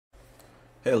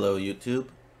Hello YouTube.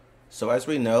 So as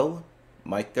we know,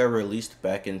 MIKA released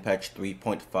back in patch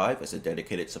 3.5 as a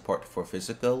dedicated support for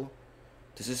physical.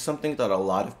 This is something that a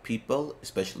lot of people,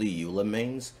 especially Eula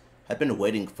mains, have been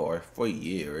waiting for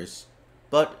years.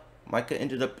 But MIKA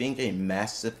ended up being a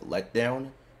massive letdown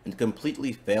and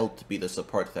completely failed to be the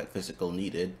support that physical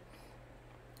needed.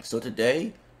 So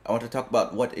today, I want to talk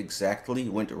about what exactly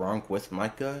went wrong with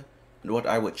MIKA and what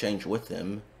I would change with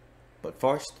him. But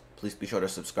first, please be sure to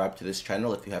subscribe to this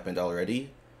channel if you haven't already.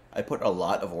 I put a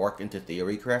lot of work into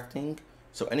theory crafting,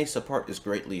 so any support is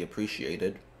greatly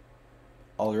appreciated.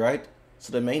 Alright,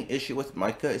 so the main issue with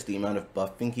MIKA is the amount of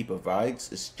buffing he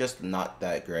provides is just not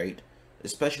that great,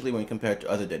 especially when compared to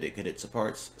other dedicated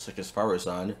supports, such as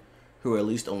Farazan, who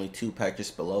released only 2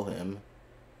 patches below him.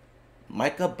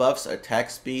 MIKA buffs attack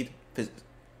speed,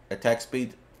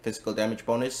 physical damage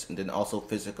bonus, and then also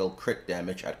physical crit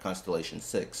damage at Constellation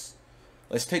 6.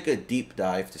 Let's take a deep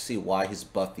dive to see why his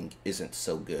buffing isn't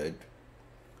so good.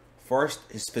 First,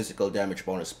 his physical damage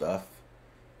bonus buff.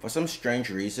 For some strange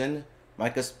reason,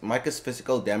 MIKA's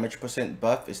physical damage percent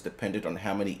buff is dependent on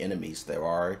how many enemies there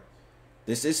are.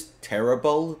 This is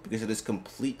terrible because it is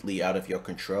completely out of your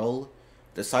control.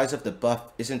 The size of the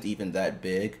buff isn't even that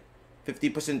big.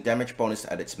 50% damage bonus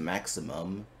at its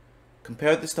maximum.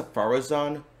 Compare this to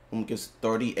Farazan, whom gives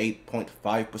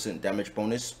 38.5% damage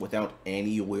bonus without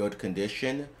any weird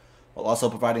condition, while also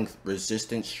providing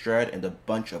resistance shred and a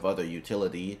bunch of other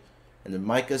utility, and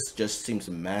MIKA's just seems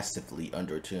massively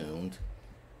undertuned.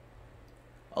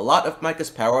 A lot of MIKA's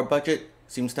power budget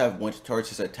seems to have went towards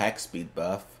his attack speed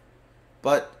buff,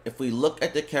 but if we look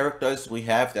at the characters we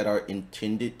have that are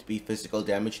intended to be physical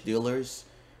damage dealers,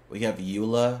 we have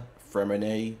Eula,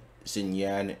 Fremine,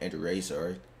 Xinyan, and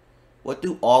Razor. What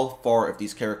do all 4 of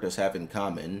these characters have in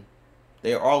common?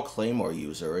 They are all Claymore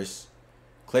users.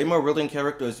 Claymore wielding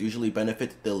characters usually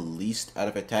benefit the least out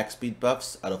of attack speed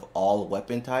buffs out of all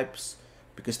weapon types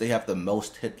because they have the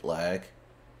most hit lag.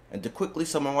 And to quickly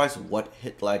summarize what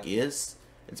hit lag is,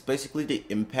 it's basically the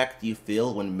impact you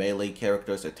feel when melee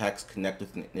characters' attacks connect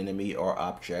with an enemy or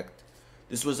object.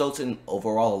 This results in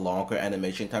overall longer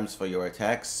animation times for your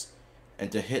attacks, and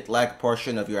the hit lag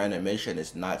portion of your animation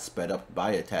is not sped up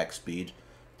by attack speed,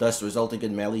 thus resulting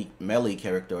in melee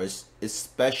characters,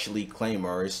 especially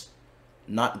Claymores,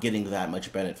 not getting that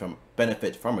much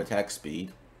benefit from attack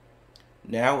speed.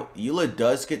 Now, Eula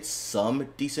does get some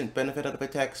decent benefit out of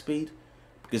attack speed,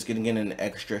 because getting in an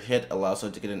extra hit allows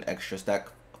her to get an extra stack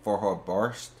for her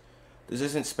burst. This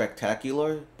isn't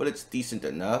spectacular, but it's decent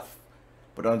enough.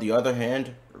 But on the other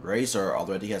hand, Razor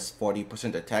already has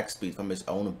 40% attack speed from his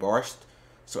own burst,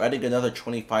 so adding another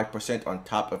 25% on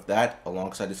top of that,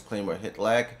 alongside his Claymore hit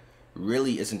lag,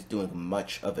 really isn't doing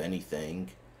much of anything.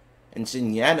 And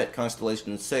Xinyan at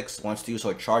Constellation 6 wants to use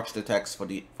her charged attacks for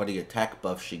the attack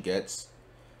buff she gets.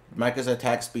 MIKA's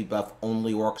attack speed buff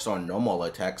only works on normal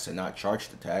attacks and not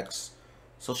charged attacks,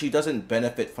 so she doesn't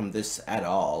benefit from this at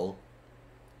all.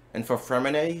 And for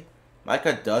Fremine,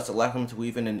 MIKA does allow him to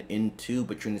weave in an N2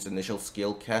 between his initial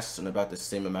skill casts in about the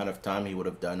same amount of time he would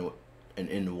have done an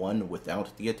N1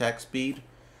 without the attack speed,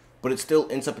 but it still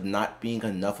ends up not being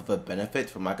enough of a benefit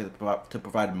for MIKA to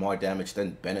provide more damage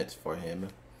than Bennett for him.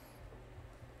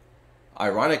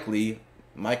 Ironically,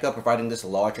 MIKA providing this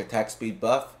large attack speed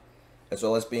buff, as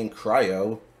well as being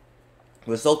Cryo,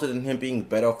 resulted in him being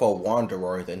better for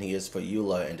Wanderer than he is for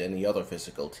Eula and any other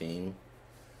physical team.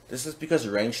 This is because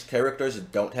ranged characters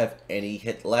don't have any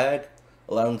hit lag,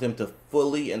 allowing them to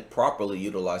fully and properly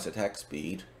utilize attack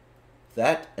speed.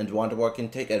 That, and Wanderer can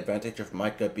take advantage of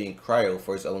MIKA being Cryo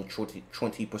for his own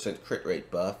 20% crit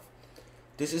rate buff.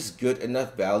 This is good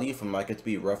enough value for MIKA to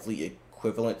be roughly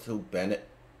equivalent to Bennett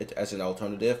as an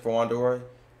alternative for Wanderer,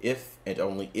 if and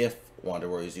only if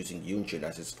Wanderer is using Yunjin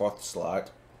as his 4th slot.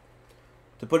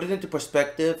 To put it into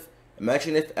perspective,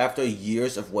 imagine if after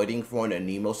years of waiting for an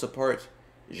Anemo support,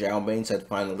 Zhao mains had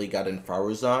finally gotten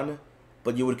Farazan,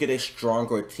 but you would get a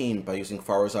stronger team by using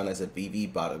Farazan as a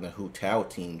VV bot on a Hu Tao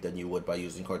team than you would by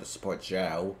using her to support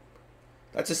Zhao.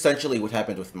 That's essentially what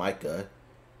happened with MIKA.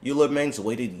 Eula mains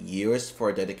waited years for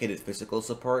a dedicated physical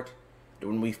support,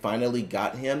 and when we finally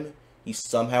got him, he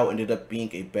somehow ended up being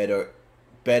a better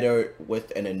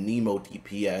with an Anemo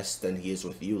DPS than he is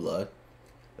with Eula.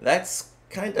 That's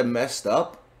kinda messed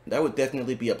up. I would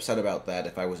definitely be upset about that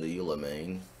if I was a Eula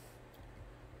main.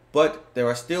 But there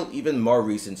are still even more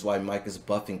reasons why MIKA's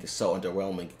buffing is so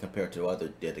underwhelming compared to other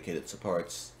dedicated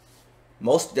supports.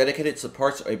 Most dedicated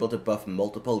supports are able to buff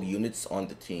multiple units on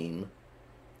the team.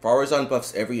 Farazan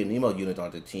buffs every Anemo unit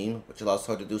on the team, which allows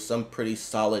her to do some pretty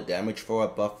solid damage for a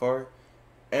buffer,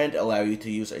 and allow you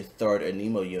to use a third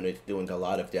Anemo unit doing a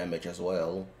lot of damage as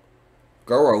well.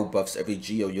 Goro buffs every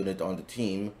Geo unit on the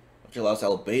team, which allows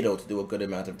Albedo to do a good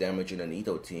amount of damage in an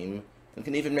Ito team, and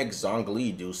can even make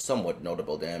Zhongli do somewhat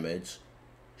notable damage.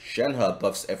 Shenhe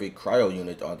buffs every Cryo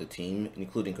unit on the team,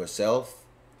 including herself,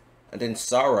 and then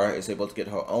Sarah is able to get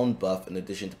her own buff in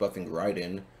addition to buffing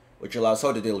Raiden, which allows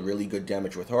her to deal really good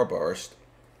damage with her burst.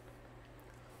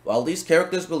 While these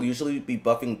characters will usually be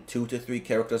buffing 2 to 3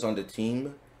 characters on the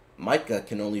team, MIKA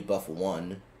can only buff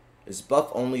 1. His buff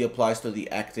only applies to the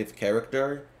active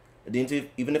character, and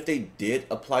even if they did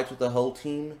apply to the whole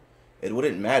team, it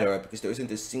wouldn't matter because there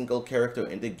isn't a single character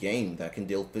in the game that can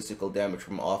deal physical damage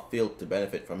from off-field to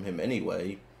benefit from him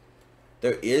anyway.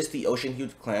 There is the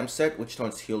Ocean-Hued Clam set, which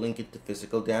turns healing into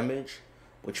physical damage,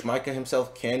 which MIKA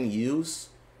himself can use,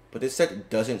 but this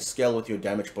set doesn't scale with your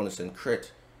damage bonus and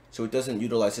crit, so it doesn't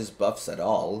utilize his buffs at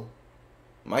all.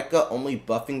 MIKA only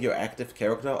buffing your active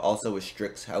character also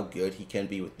restricts how good he can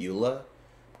be with Eula,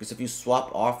 because if you swap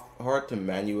off her to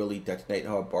manually detonate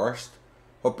her burst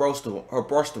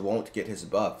won't get his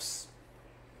buffs.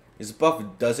 His buff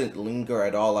doesn't linger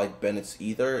at all like Bennett's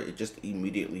either, it just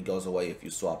immediately goes away if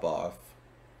you swap off.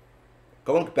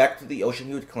 Going back to the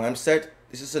Ocean-Hued Clam set,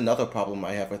 this is another problem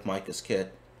I have with MIKA's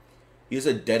kit. He is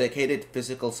a dedicated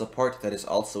physical support that is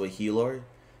also a healer,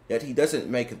 yet he doesn't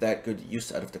make that good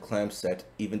use out of the Clam set,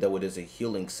 even though it is a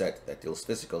healing set that deals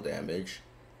physical damage.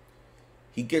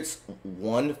 He gets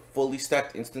 1 fully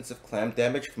stacked instance of Clam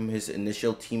damage from his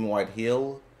initial team-wide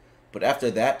heal, but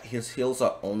after that, his heals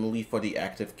are only for the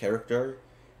active character.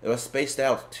 They are spaced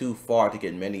out too far to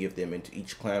get many of them into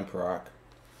each Clam proc.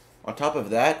 On top of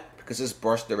that, because his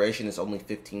burst duration is only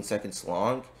 15 seconds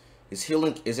long, his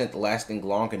healing isn't lasting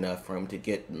long enough for him to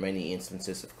get many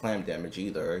instances of Clam damage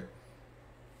either.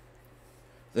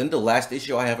 Then the last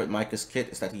issue I have with MIKA's kit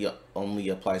is that he only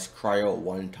applies Cryo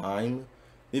 1 time,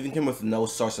 leaving him with no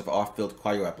source of off-field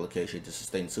Cryo application to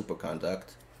sustain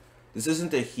Superconduct. This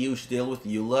isn't a huge deal with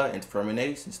Eula and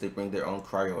Fermine since they bring their own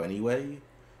Cryo anyway,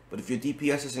 but if your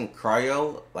DPS isn't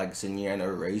Cryo, like Xinyan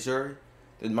or Razor,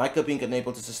 then MIKA being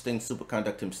unable to sustain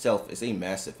Superconduct himself is a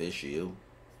massive issue.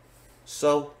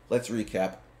 So, let's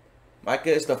recap.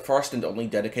 MIKA is the first and only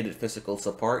dedicated physical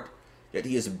support, yet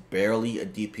he is barely a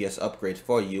DPS upgrade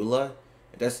for Eula,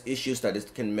 and has issues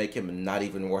that can make him not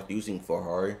even worth using for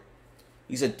her.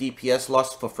 He's a DPS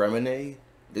loss for Fermine,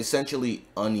 and essentially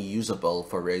unusable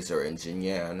for Razor and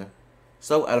Xinyan.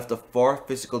 So out of the 4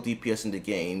 physical DPS in the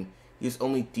game, he is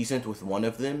only decent with 1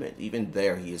 of them, and even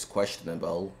there he is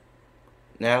questionable.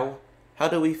 Now, how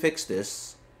do we fix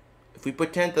this? If we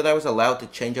pretend that I was allowed to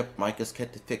change up MIKA's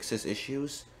kit to fix his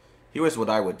issues, here is what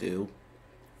I would do.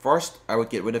 First, I would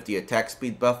get rid of the attack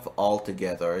speed buff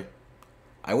altogether.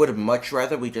 I would much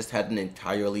rather we just had an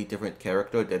entirely different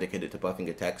character dedicated to buffing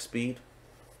attack speed.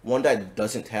 One that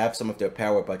doesn't have some of their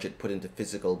power budget put into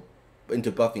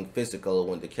buffing physical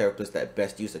when the characters that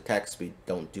best use attack speed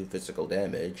don't do physical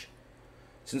damage.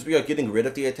 Since we are getting rid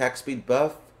of the attack speed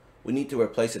buff, we need to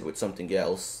replace it with something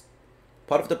else.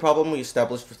 Part of the problem we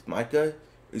established with MIKA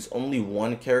is only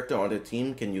 1 character on the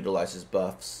team can utilize his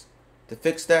buffs. To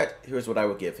fix that, here's what I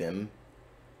would give him.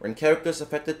 When characters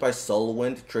affected by Soul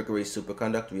Wind trigger a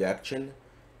Superconduct reaction,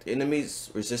 the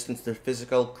enemy's resistance to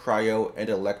physical, cryo, and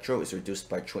electro is reduced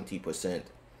by 20%.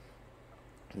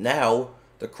 Now,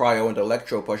 the cryo and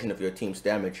electro portion of your team's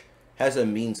damage has a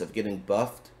means of getting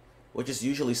buffed, which is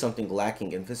usually something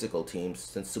lacking in physical teams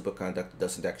since Superconduct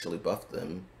doesn't actually buff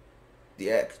them.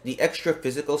 The extra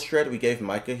physical shred we gave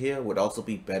MIKA here would also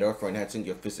be better for enhancing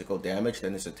your physical damage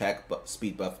than his attack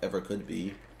speed buff ever could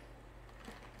be.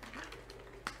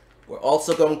 We're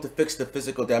also going to fix the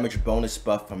physical damage bonus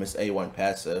buff from his A1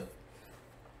 passive.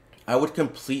 I would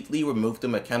completely remove the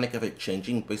mechanic of it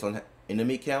changing based on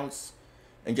enemy counts,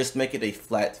 and just make it a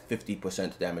flat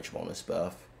 50% damage bonus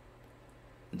buff.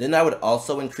 Then I would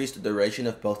also increase the duration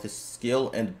of both his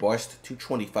skill and burst to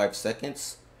 25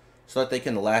 seconds, so that they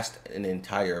can last an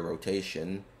entire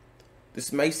rotation.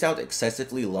 This may sound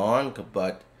excessively long,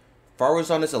 but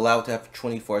Faruzan is allowed to have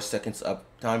 24 seconds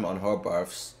uptime on her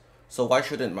buffs, so why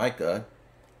shouldn't MIKA?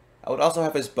 I would also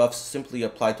have his buffs simply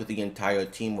apply to the entire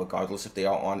team regardless if they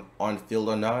are on field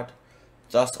or not,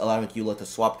 thus allowing Eula to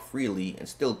swap freely and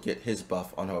still get his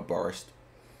buff on her burst.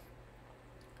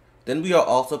 Then we are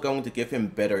also going to give him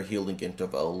better healing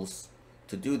intervals.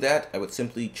 To do that, I would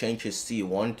simply change his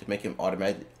C1 to make him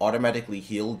automatically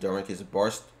heal during his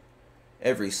burst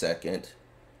every second.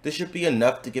 This should be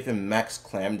enough to give him max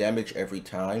clam damage every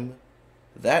time.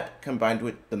 That, combined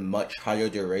with the much higher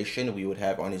duration we would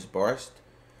have on his burst,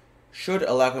 should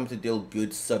allow him to deal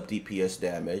good sub-DPS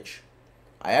damage.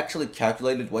 I actually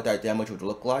calculated what that damage would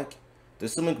look like,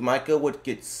 assuming MIKA would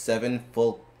get 7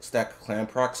 full stack clan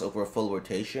procs over a full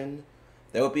rotation,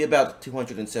 that would be about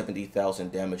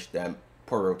 270,000 damage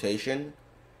per rotation.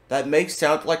 That may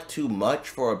sound like too much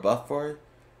for a buffer,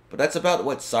 but that's about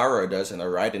what Sara does in a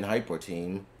Raiden Hyper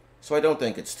team, so I don't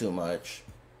think it's too much.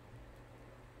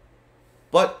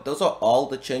 But those are all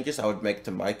the changes I would make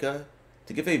to MIKA.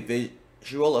 To give a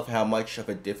visual of how much of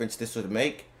a difference this would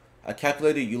make, I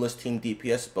calculated Eula's team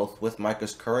DPS both with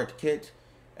MIKA's current kit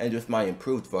and with my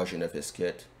improved version of his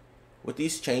kit. With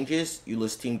these changes,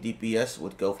 Eula's team DPS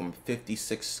would go from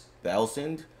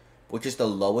 56,000, which is the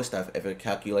lowest I've ever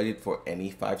calculated for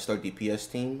any 5-star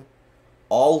DPS team,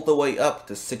 all the way up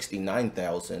to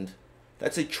 69,000.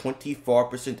 That's a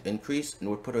 24% increase and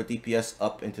would put our DPS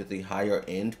up into the higher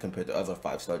end compared to other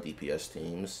 5-star DPS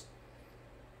teams.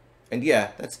 And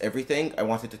yeah, that's everything I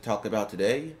wanted to talk about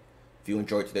today. If you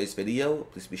enjoyed today's video,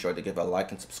 please be sure to give a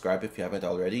like and subscribe if you haven't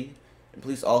already. And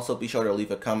please also be sure to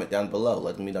leave a comment down below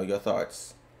letting me know your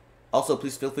thoughts. Also,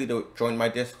 please feel free to join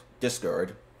my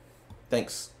Discord.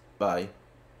 Thanks. Bye.